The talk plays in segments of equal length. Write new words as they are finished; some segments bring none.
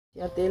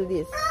या तेल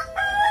दिए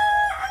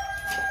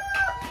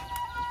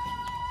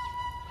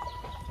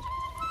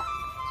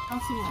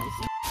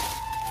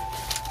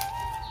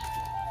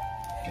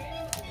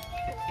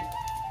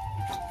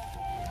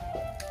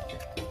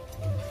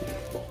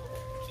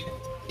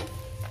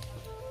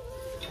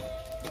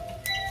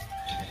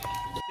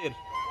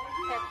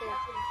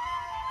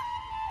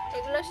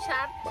এগুলো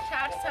শাক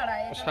ছাড়া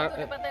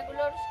ধনে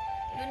পাতাগুলোর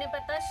ধনে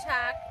পাতা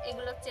শাক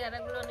এগুলোর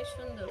চেহারাগুলো অনেক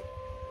সুন্দর।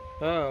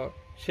 হ্যাঁ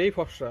সেই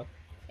ফর্সা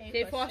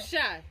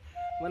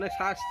মানে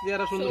শাক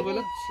চেহারা সুন্দর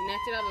বলে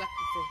ন্যাচারাল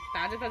লাগতেছে,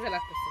 তাজা তাজা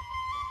লাগতেছে।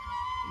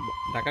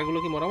 ঢাকাগুলো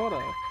কি মরা মরা?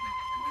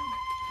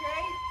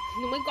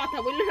 তুমি কথা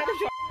বললে না।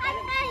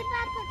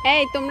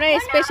 এই তোমরা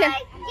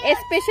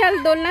স্পেশাল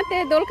দোলনাতে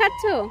দোল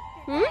খাচ্ছ?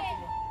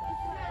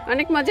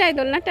 অনেক মজা এই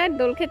দোলনাটার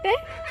দোল খেতে।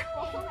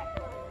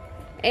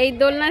 এই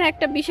দোলনার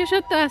একটা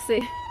বিশেষত্ব আছে।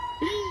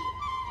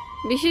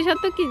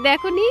 বিশেষত্ব কি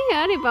দেখোনি?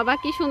 আরে বাবা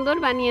কি সুন্দর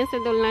বানিয়েছে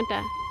দোলনাটা,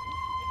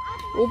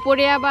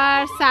 উপরে আবার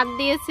ছাদ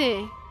দিয়েছে।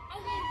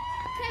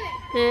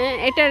 হ্যাঁ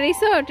এটা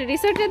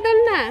রিসোর্টের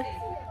দোলনা।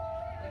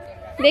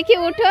 দেখি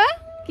ওঠো,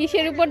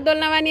 কিসের উপর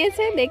দোলনা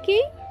বানিয়েছে দেখি।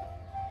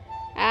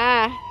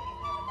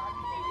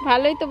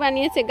 ভালোই তো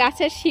বানিয়েছে,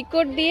 গাছের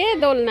শিকড় দিয়ে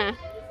দোলনা।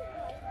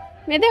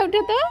 মেধা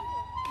উঠো তো।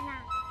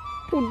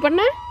 উঠবো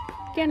না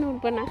কেন?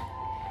 উঠবো না,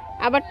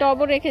 আবার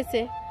টবও রেখেছে।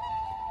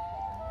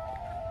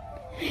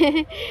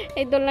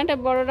 এই দোলনাটা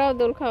বড়রাও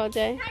দোল খাওয়া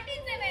যায়।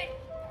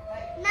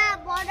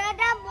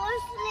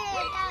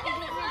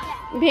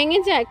 ভেঙে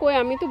যায় কই?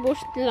 আমি তো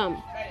বসলাম,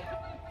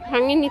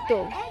 ভাঙেনি তো।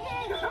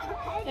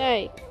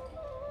 এই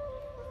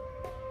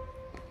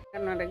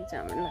অনেক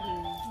ঝামেলা।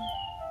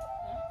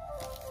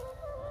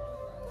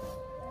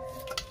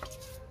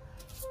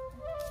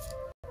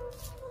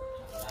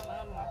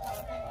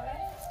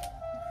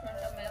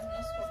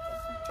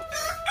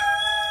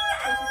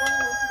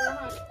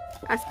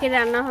 আজকে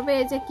রান্না হবে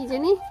এই যে কি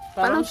জানি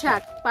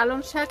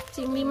পালং শাক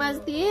চিংড়ি মাছ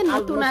দিয়ে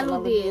নতুন আলু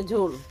দিয়ে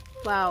ঝোল।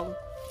 পাও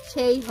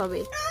সেই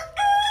হবে,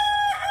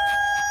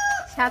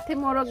 সাথে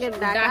মোরগের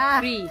ডাগা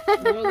ফ্রি।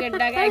 মোরগের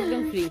ডাগা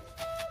একদম ফ্রি।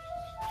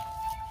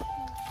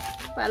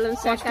 পালং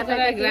শাক কাটা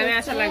গ্রামে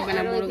আসা লাগবে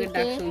না, মোরগের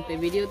ডাক শুনতে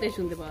ভিডিওতে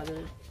শুনতে পাওয়া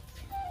যাবে।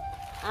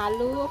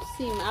 আলু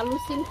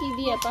সিম কি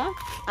দিয়ে পা?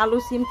 আলু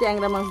সিম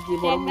ট্যাংরা মাছ দিয়ে,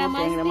 বড় বড়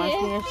ট্যাংরা মাছ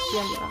নিয়ে আসছি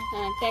আমরা।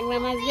 হ্যাঁ ট্যাংরা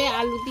মাছ দিয়ে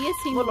আলু দিয়ে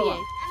সিম দিয়ে।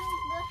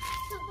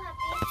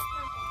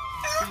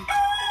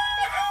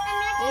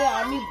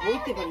 আমি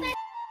বইতে পারি।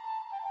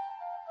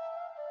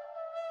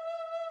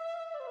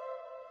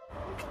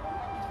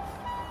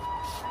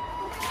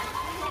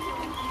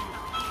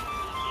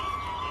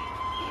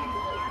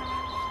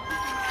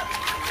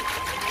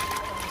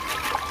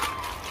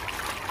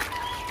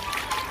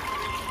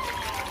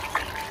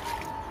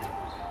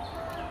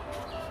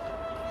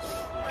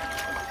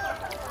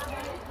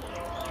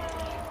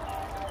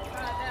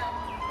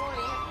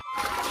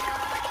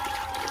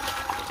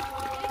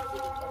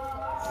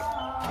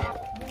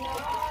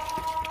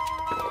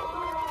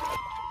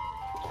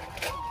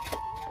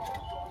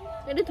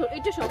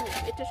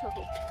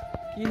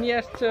 কি নিয়ে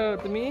আসছো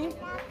তুমি?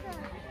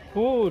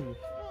 ফুল?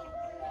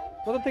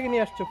 কোথা থেকে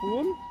নিয়ে আসছো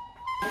ফুল?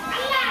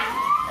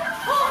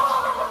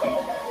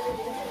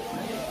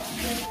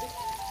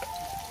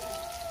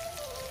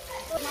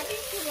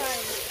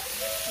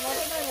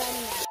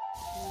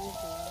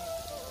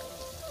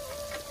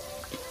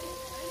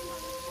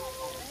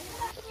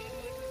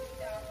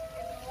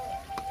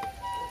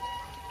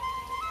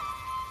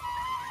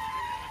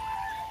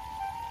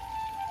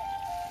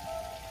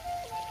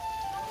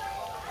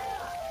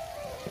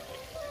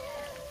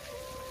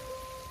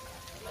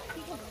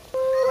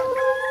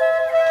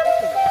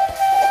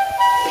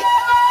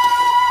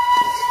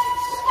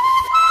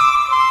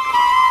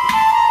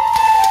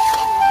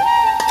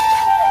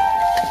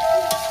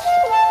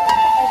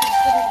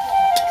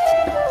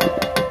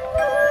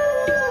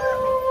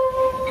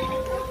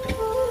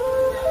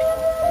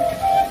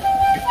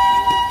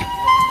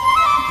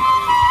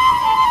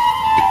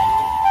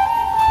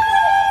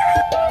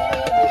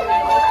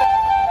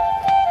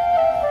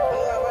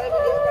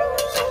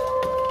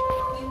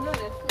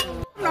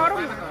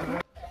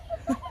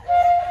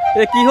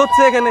 কি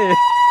হচ্ছে এখানে?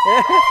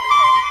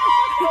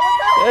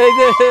 এই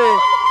যে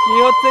কি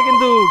হচ্ছে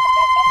কিন্তু,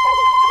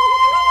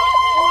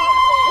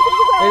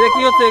 এই যে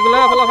কি হচ্ছে এগুলা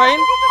ফলাফাইন?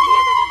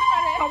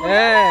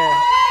 হ্যাঁ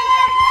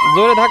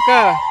জোরে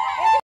ধাক্কা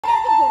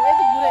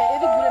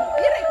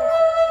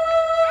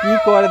কি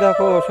করে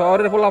দেখো,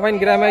 শহরের ফলাফাইন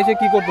গ্রামে এসে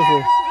কি করতেছে?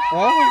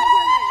 হ্যাঁ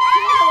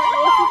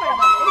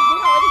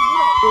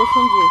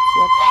রসুন দিয়েছি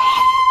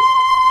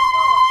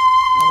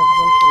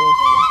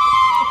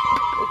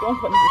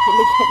কোম্পানি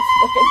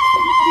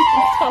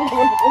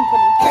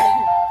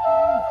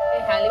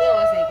হালিমেও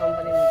আছে এই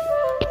কোম্পানির মধ্যে।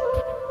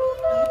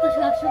 তো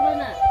সবসময়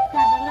না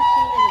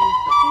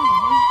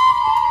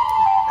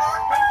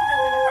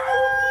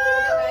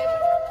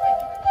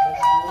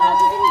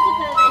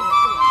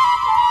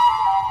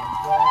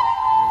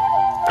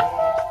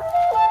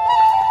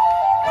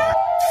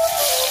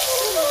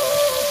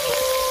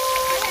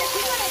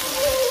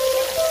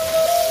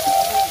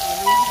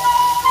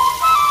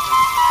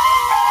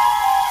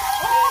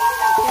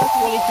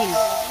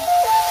দেখি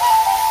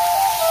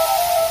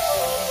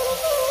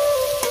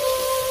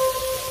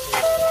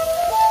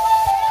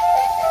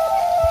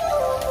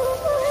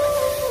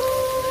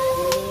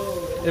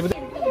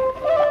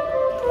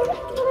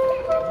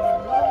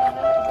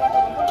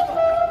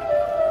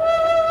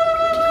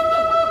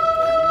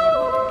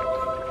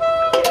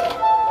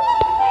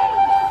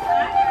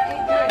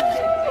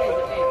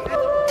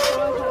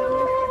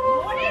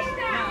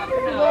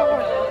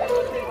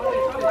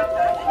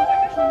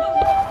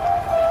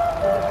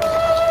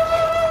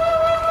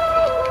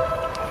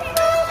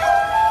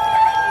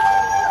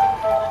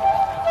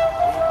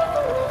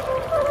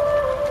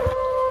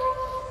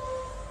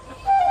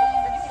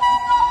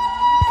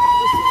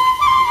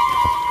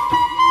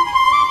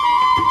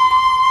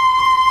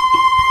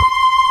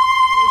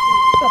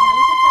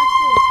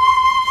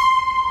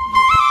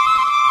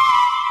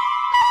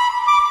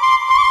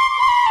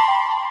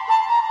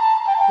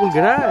ফুল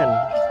ঘেরান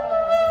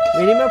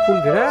মিনিমা, ফুল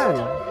ঘেরান।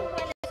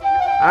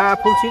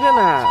 ফুল ছিঁড়ে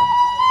না,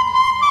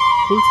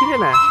 ফুল ছিঁড়ে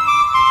না।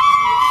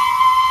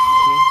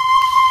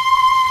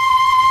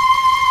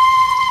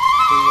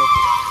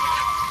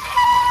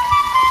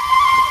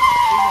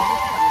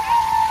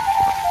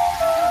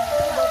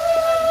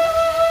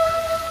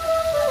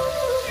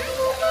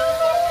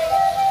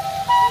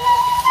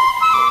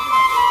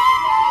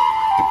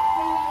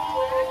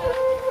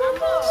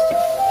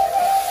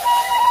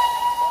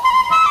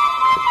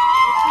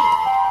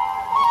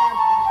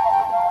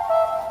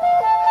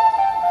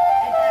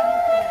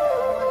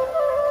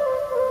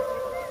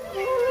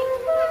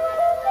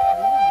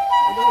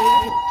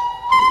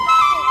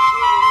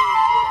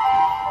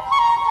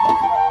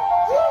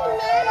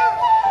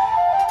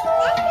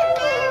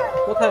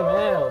 কোথায়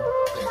ম্যাও?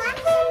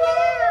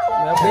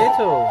 ম্যাও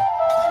পেয়েছো?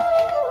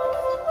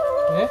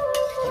 হ্যাঁ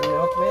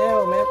ম্যাও,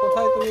 ম্যাও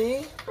কোথায় তুমি?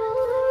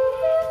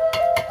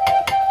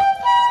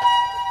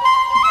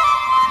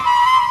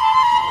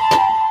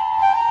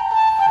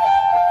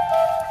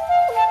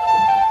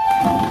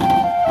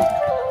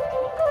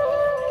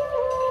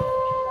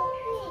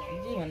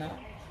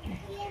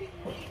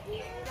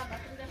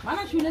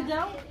 মানা শুনে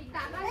যাও,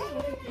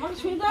 মানে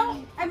শুনে যাও।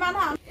 এই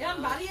মানা এখন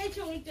বাড়ি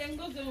আইছে, ওই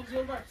ট্যাঙ্গো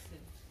জোর বাড়ছে।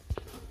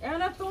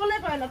 এখন আর তোলে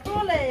পায় না,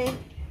 তোলে।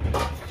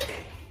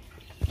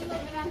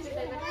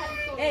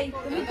 এই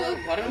তুমি তো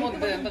ঘরের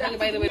মধ্যে তাকে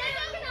বাইরে বাইরে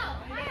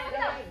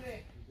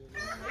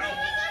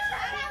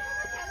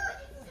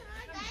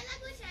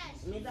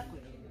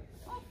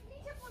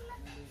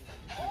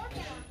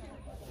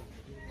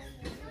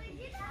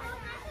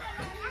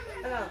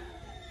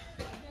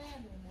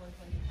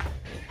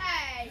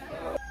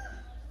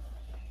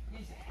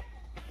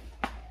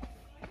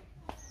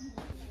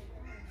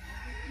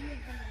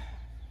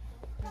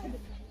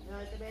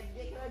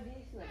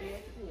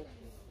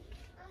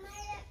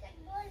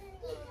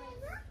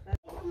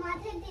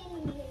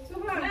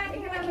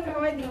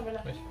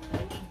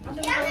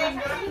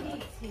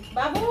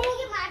বাবু,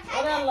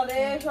 ওরে আল্লাহ রে,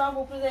 সব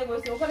উপরে যাই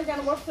বসে। ওখানে কেন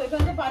বসছো?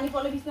 ওখানে যে পানি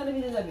পড়লে বিছানাটা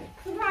ভিজে যাবে।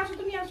 তুমি আসো,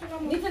 তুমি আসো,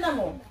 নিচে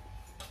নামো,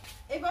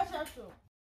 এই পাশে আসো।